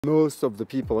Most of the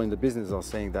people in the business are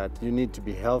saying that you need to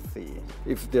be healthy.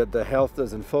 If the health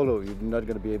doesn't follow, you're not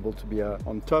going to be able to be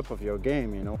on top of your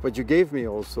game, you know. But you gave me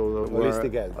also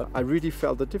holistic health. I really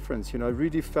felt the difference, you know. I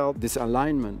really felt this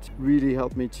alignment really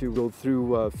helped me to go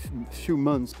through a few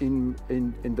months in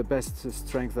the best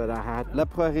strength that I had. La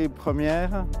Prairie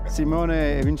première,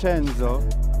 Simone e Vincenzo.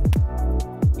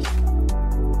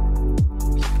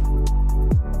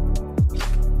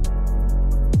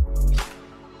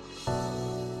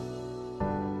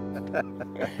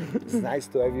 It's nice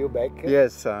to have you back.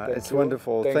 Yes, it's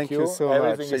wonderful. Thank you so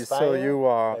much. So you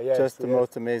are just the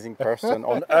most amazing person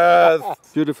on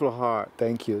earth. Beautiful heart.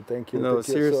 Thank you. No,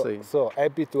 seriously. So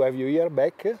happy to have you here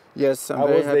back. Yes, I'm How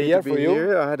very was the happy year to for be you?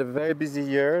 here. I had a very busy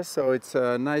year, so it's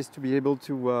nice to be able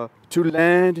to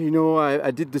land. You know,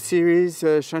 I did the series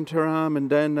Shantaram, and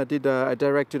then I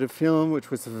directed a film which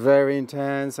was very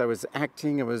intense. I was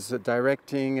acting, I was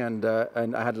directing, and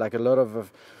I had like a lot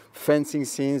of fencing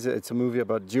scenes. It's a movie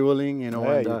about dueling, you know.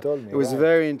 Yeah, and, you told me. It was right.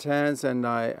 very intense, and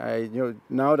I you know,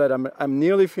 now that I'm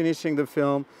nearly finishing the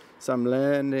film, so I'm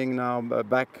landing now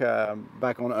back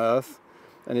on Earth,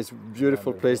 and it's a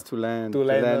beautiful place to land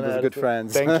with good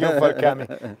friends. Thank you for coming.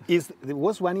 It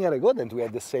was 1 year ago that we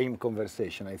had the same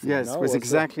conversation, I think. Yes, no? it was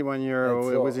exactly 1 year.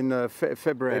 It was in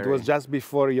February. It was just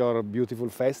before your beautiful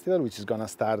festival, which is going to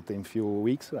start in a few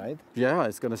weeks, right? Yeah,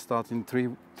 it's going to start in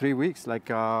three weeks, like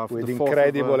with the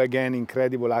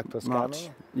incredible actors March.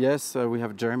 coming. Yes, we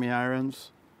have Jeremy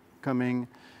Irons coming.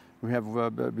 We have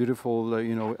beautiful,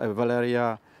 you know,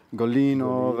 Valeria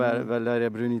Golino, Valeria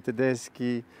Bruni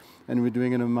Tedeschi, and we're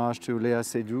doing an homage to Léa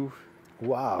Seydoux.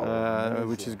 Wow,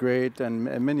 which is great, and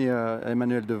many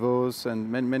Emmanuel DeVos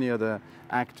and many other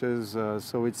actors.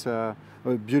 So it's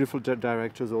beautiful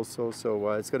directors also.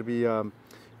 So it's going to be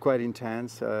quite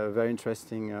intense, very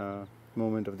interesting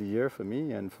moment of the year for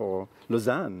me and for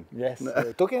Lausanne. Yes.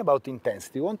 Talking about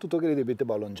intensity, I want to talk a little bit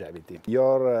about longevity.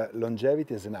 Your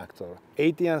longevity as an actor.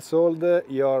 18 years old,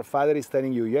 your father is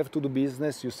telling you have to do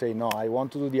business. You say, no, I want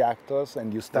to do the actors.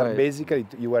 And you start Right. basically,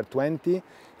 you were 20.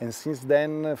 And since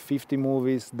then, 50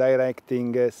 movies,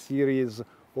 directing, series,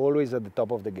 always at the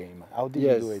top of the game. How did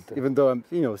you do it? Even though I'm,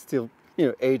 you know, still, you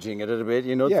know, aging a little bit,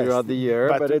 you know, Yes, throughout the year,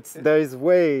 but there is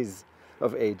ways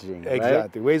of aging.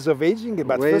 Exactly, right? ways of aging.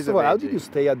 But Ways first of all, of how did you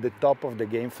aging. stay at the top of the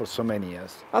game for so many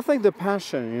years? I think the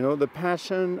passion, you know, the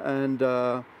passion and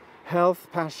health,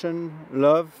 passion,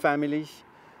 love, family,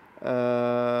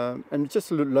 and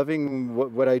just loving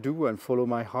what I do and follow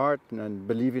my heart and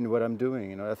believe in what I'm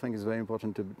doing. You know, I think it's very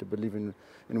important to believe in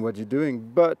what you're doing.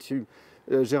 But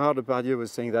Gérard Depardieu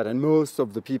was saying that, and most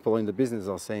of the people in the business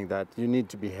are saying that you need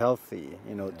to be healthy,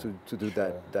 you know, to do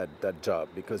that job.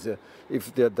 Because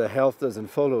if the health doesn't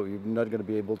follow, you're not going to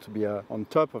be able to be on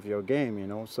top of your game, you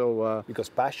know. So because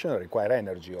passion requires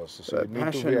energy also, so you need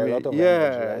passion, to be a lot of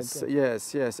energy, right?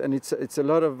 yes, and it's a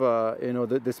lot of you know,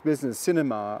 this business,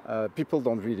 cinema. People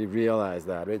don't really realize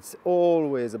that it's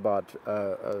always about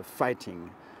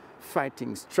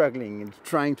fighting, struggling, and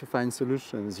trying to find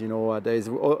solutions. You know, there's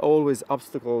always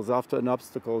obstacles after an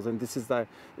obstacles, and this is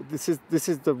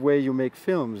the way you make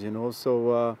films. You know,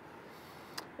 so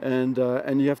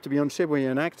and you have to be on shape. When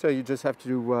you're an actor, you just have to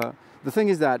do. The thing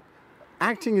is that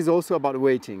acting is also about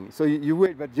waiting. So you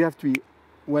wait, but you have to be,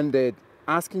 when they're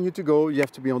asking you to go, you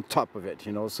have to be on top of it.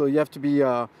 You know, so you have to be.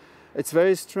 It's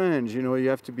very strange. You know, you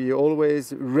have to be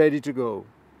always ready to go.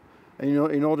 And, you know,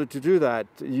 in order to do that,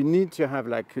 you need to have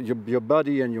like your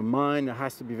body and your mind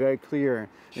has to be very clear,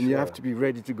 and you have to be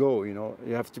ready to go. You know,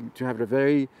 you have to have a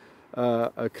very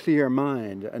a clear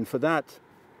mind, and for that,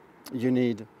 you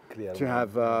need to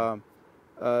have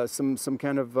some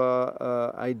kind of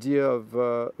idea of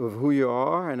who you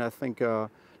are. And I think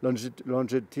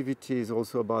longevity is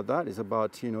also about that. It's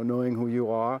about, you know, knowing who you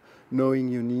are, knowing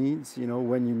your needs. You know,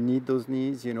 when you need those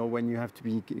needs. You know, when you have to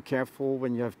be careful,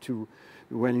 when you have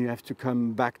to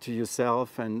come back to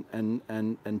yourself and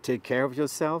take care of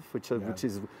yourself, which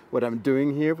is what I'm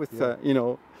doing here with you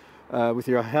know, with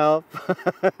your help.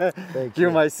 You're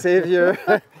my savior.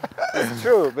 It's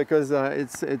true, because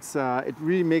it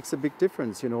really makes a big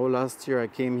difference. You know, last year I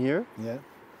came here. Yeah.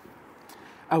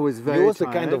 I was very You was tired.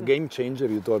 the kind of game changer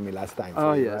you told me last time.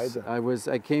 Oh you, yes, right?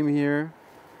 I came here,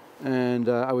 and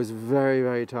I was very,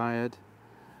 very tired,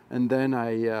 and then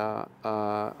I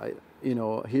you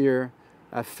know, here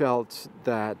I felt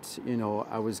that, you know,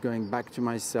 I was going back to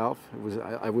myself.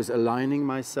 I was aligning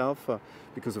myself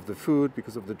because of the food,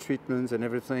 because of the treatments and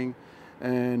everything,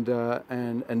 and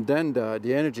then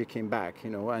the energy came back, you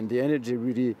know, and the energy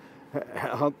really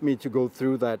helped me to go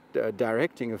through that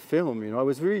directing a film. You know, I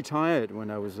was really tired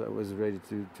when I was ready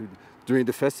to during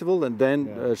the festival and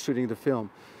then shooting the film.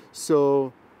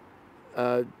 So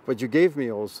what you gave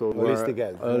me also. Holistic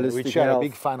health, holistic which you are a health.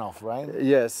 big fan of, right?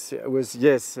 Yes, it was.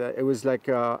 Yes, it was like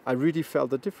I really felt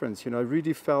the difference. You know, I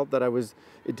really felt that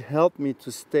it helped me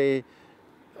to stay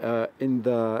in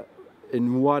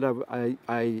what I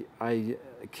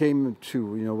came to.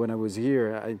 You know, when I was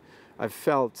here, I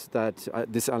felt that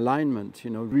this alignment,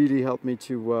 you know, really helped me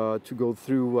to go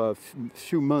through a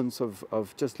few months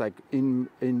of just like in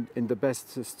the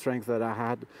best strength that I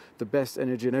had, the best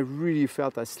energy, and I really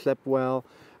felt I slept well.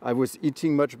 I was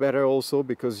eating much better also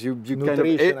because you nutrition, kind of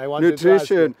ate I wanted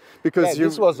nutrition to ask you. because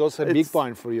this was also a big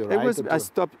point for you, right? It was. I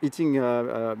stopped eating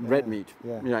red meat.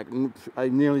 Yeah. Like, I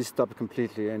nearly stopped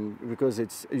completely, and because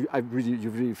you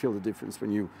really feel the difference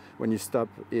when you stop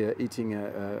eating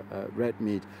red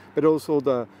meat. But also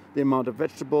the amount of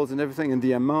vegetables and everything, and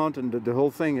the amount and the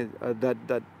whole thing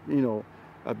that you know.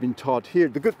 I've been taught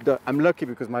here. I'm lucky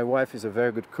because my wife is a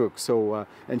very good cook, so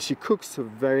and she cooks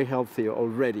very healthy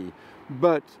already.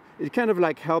 But it kind of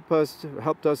like helped us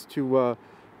to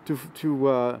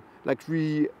like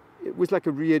it was like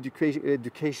a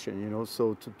education, you know.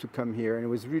 So to come here, and it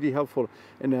was really helpful,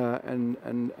 and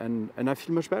I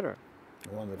feel much better.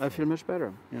 Wonderful. I feel much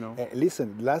better, you know.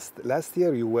 Listen, last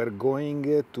year you were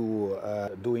going to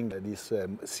doing this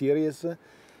series.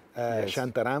 Yes.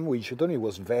 Shantaram, which you told me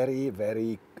was very,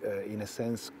 very, in a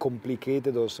sense,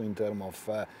 complicated also in terms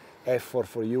of effort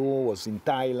for you. Was in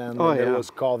Thailand, and there was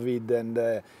COVID, and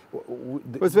it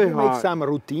was very hard. Make some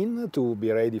routine to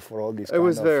be ready for all this. It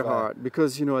was very hard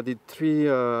because, you know, I did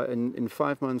in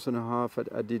 5 months and a half.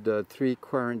 I did 3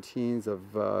 quarantines of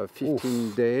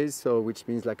 15 days, so which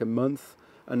means like a month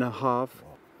and a half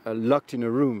locked in a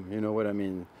room. You know what I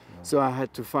mean? So I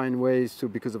had to find ways to,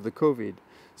 because of the COVID.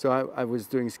 So I was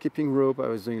doing skipping rope. I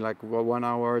was doing like 1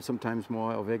 hour, sometimes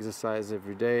more, of exercise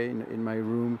every day in my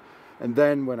room. And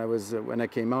then when I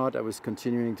came out, I was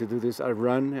continuing to do this. I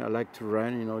run. I like to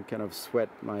run. You know, kind of sweat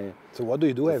my. So what do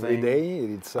you do every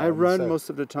day? I run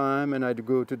most of the time, and I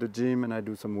go to the gym and I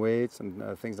do some weights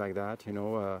and things like that. You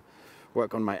know,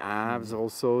 work on my abs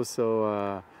also.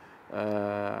 So,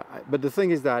 but the thing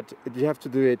is that you have to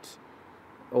do it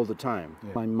all the time.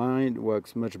 Yeah. My mind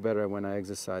works much better when I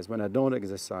exercise. When I don't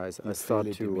exercise, I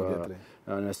start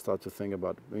to think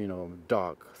about, you know,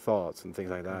 dark thoughts and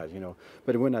things like that, you know.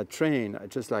 But when I train, I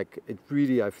just like it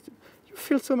really. You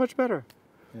feel so much better.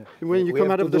 Yeah. When you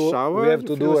come out of the shower, we have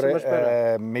to do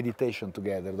a meditation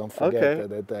together. Don't forget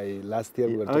that last year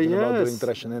we were talking about doing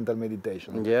transcendental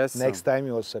meditation. Yes. Next time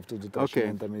you also have to do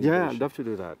transcendental meditation. Yeah, I'd love to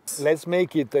do that. Let's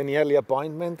make it an yearly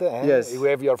appointment. Yes. We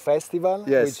have your festival,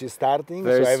 which is starting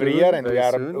every year, and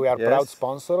we are proud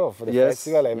sponsor of the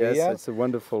festival every year. Yes, it's a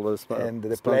wonderful and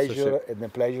the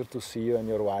pleasure to see you and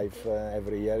your wife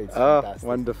every year. It's fantastic.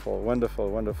 Wonderful, wonderful,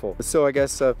 wonderful. So I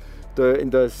guess in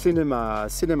the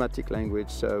cinematic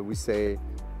language, we say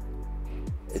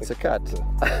it's a cut.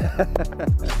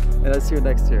 And I'll see you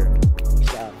next year.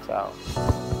 Ciao.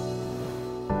 Ciao.